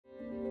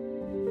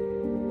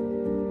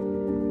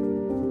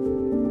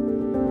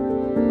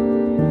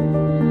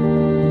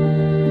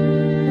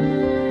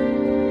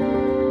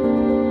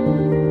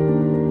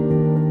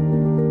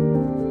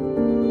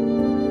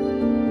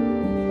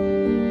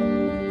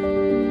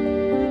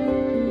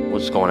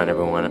What's going on,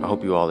 everyone? I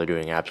hope you all are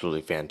doing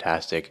absolutely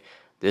fantastic.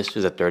 This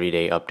is a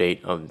 30-day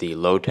update of the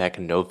low-tech,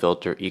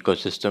 no-filter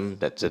ecosystem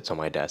that sits on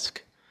my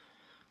desk.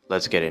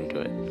 Let's get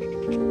into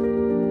it.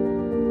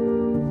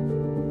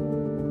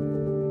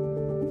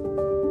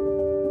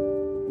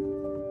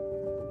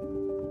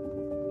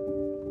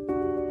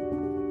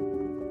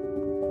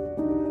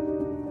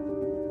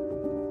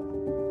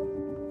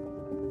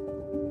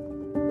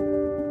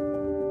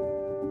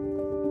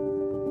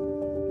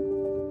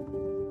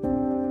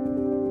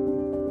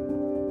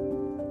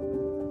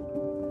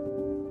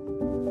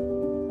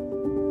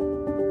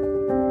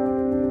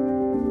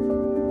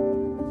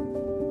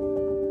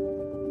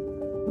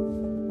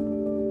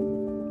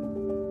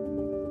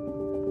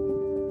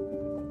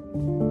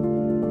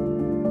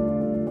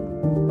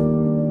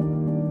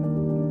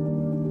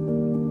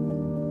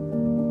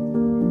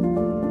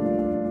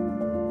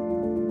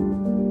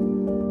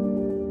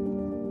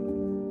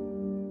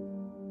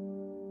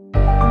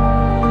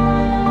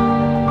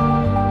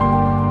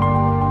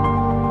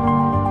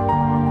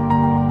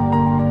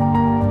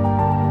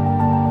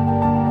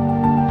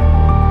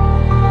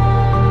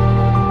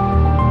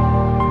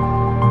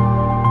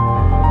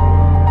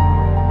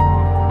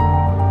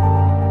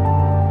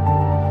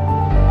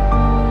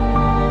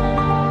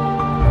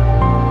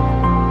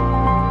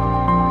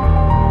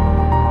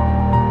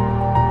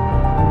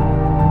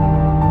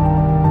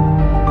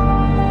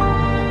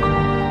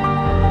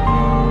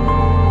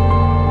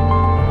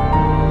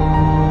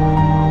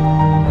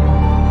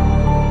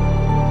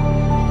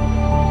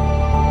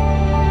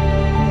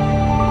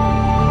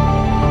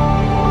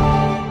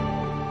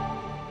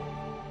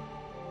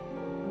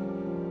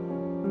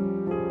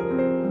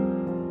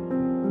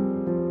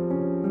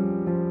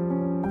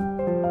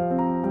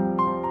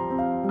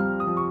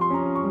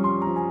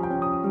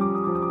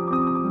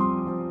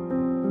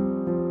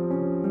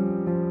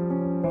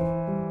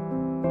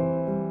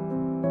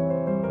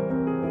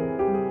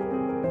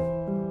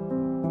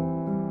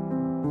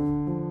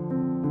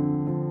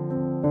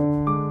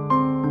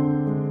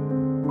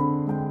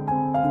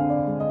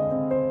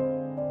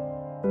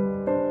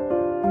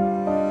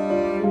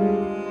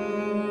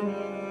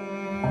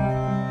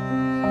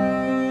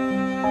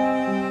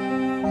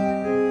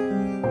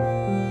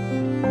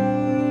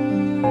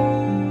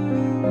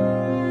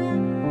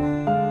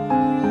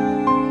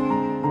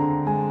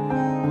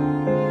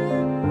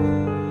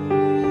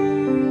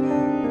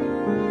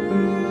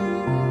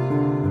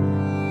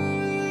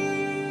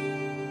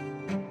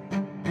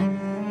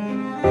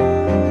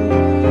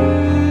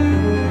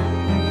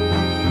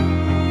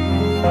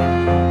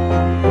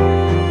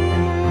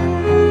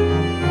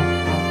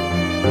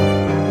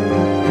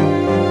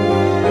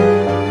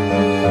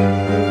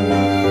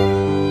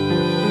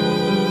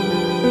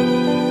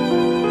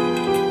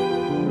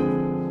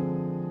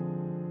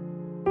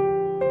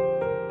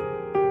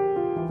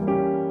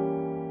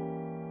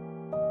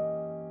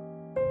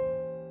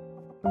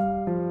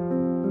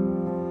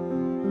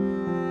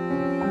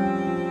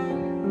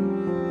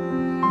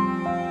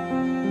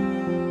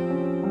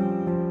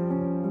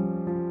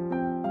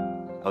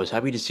 I was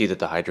happy to see that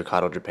the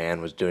Hydrocotyle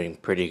Japan was doing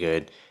pretty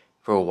good.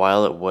 For a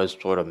while it was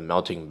sort of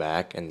melting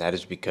back, and that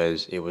is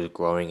because it was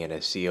growing in a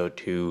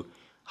CO2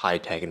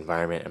 high-tech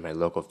environment at my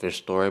local fish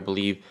store, I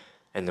believe,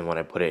 and then when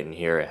I put it in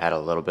here it had a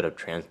little bit of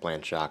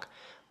transplant shock,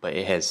 but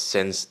it has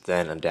since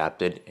then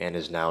adapted and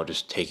is now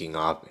just taking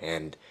off,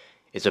 and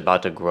it's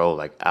about to grow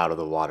like out of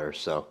the water,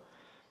 so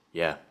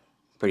yeah,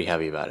 pretty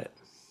happy about it.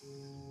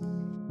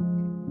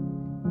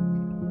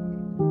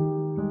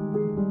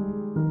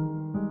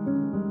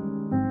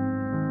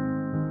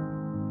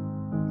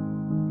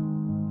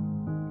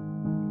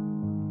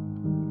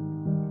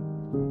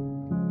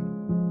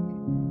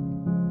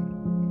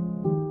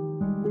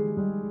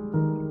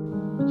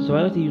 So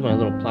I like to use my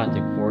little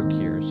plastic fork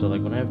here, so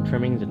like when I have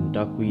trimmings and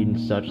duckweed and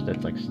such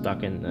that's like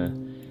stuck in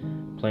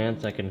the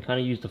plants, I can kind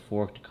of use the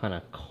fork to kind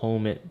of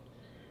comb it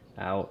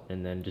out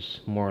and then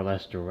just more or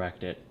less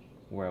direct it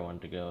where I want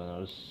it to go, and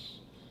I'll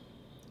just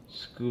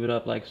scoop it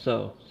up like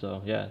so.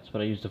 So yeah, that's what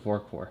I use the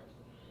fork for.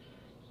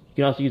 You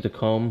can also use a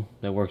comb,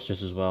 that works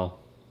just as well.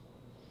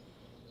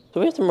 So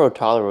we have some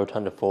Rotala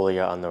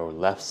rotundifolia on the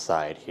left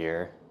side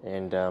here,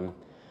 and I'm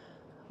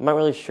not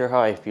really sure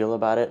how I feel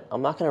about it.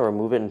 I'm not going to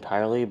remove it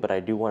entirely, but I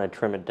do want to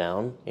trim it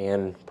down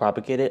and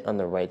propagate it on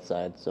the right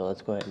side. So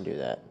let's go ahead and do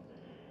that.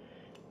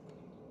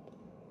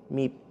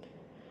 Meep.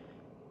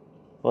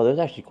 Well, there's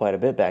actually quite a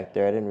bit back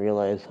there. I didn't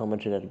realize how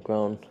much it had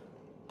grown.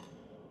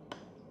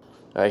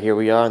 Alright, here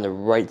we are on the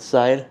right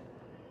side.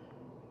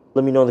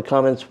 Let me know in the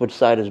comments which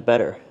side is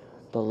better.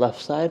 The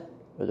left side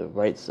or the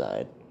right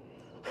side?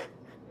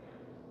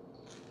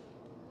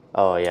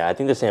 Oh yeah, I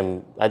think this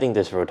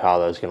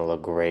Rotala is gonna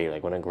look great.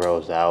 Like when it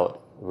grows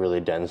out really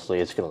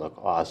densely, it's gonna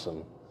look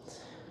awesome.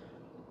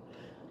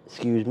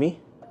 Excuse me.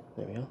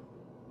 There we go.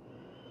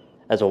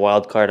 As a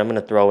wild card, I'm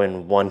gonna throw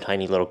in one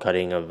tiny little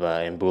cutting of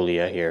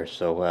Embulia here.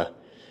 So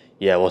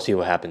yeah, we'll see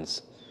what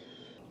happens.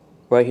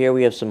 Right here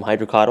we have some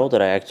hydrocotyle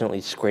that I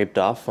accidentally scraped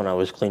off when I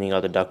was cleaning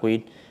out the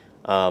duckweed.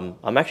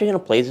 I'm actually gonna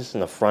place this in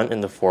the front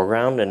and the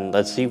foreground, and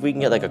let's see if we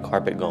can get like a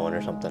carpet going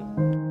or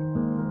something.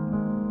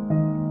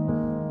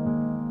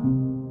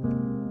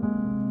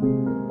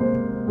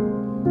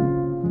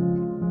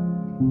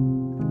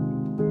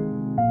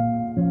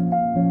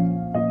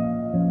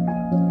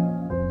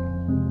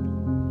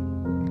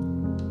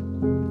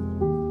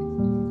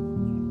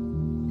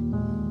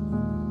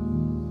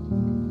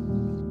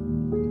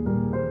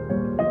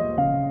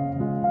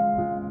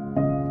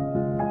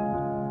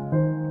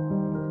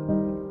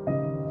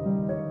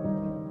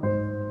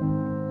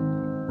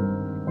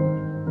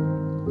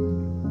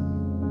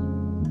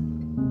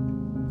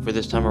 For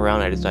this time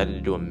around, I decided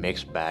to do a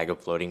mixed bag of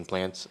floating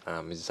plants.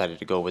 I decided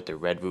to go with the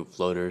red root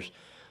floaters,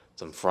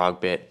 some frog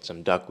bit,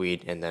 some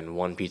duckweed, and then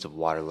one piece of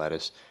water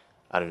lettuce.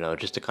 I don't know,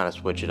 just to kind of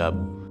switch it up.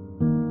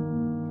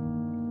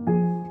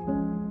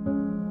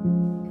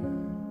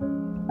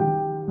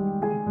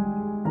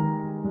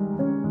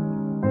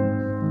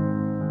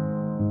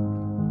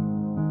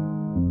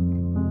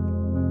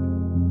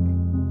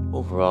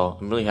 Overall,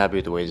 I'm really happy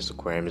with the way this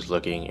aquarium is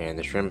looking, and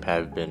the shrimp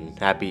have been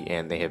happy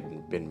and they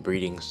have been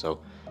breeding.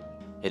 So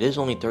it is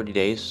only 30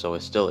 days, so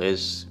it still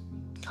is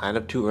kind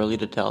of too early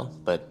to tell.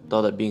 But with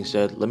all that being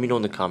said, let me know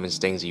in the comments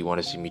things that you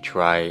want to see me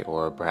try,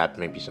 or perhaps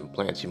maybe some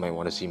plants you might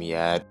want to see me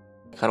add.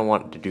 I kind of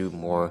want to do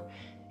more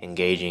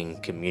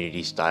engaging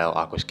community style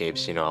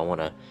aquascapes. I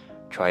want to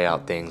try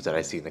out things that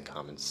I see in the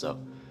comments, so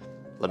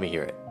let me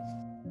hear it.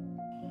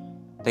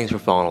 Thanks for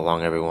following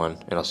along, everyone,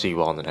 and I'll see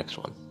you all in the next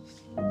one.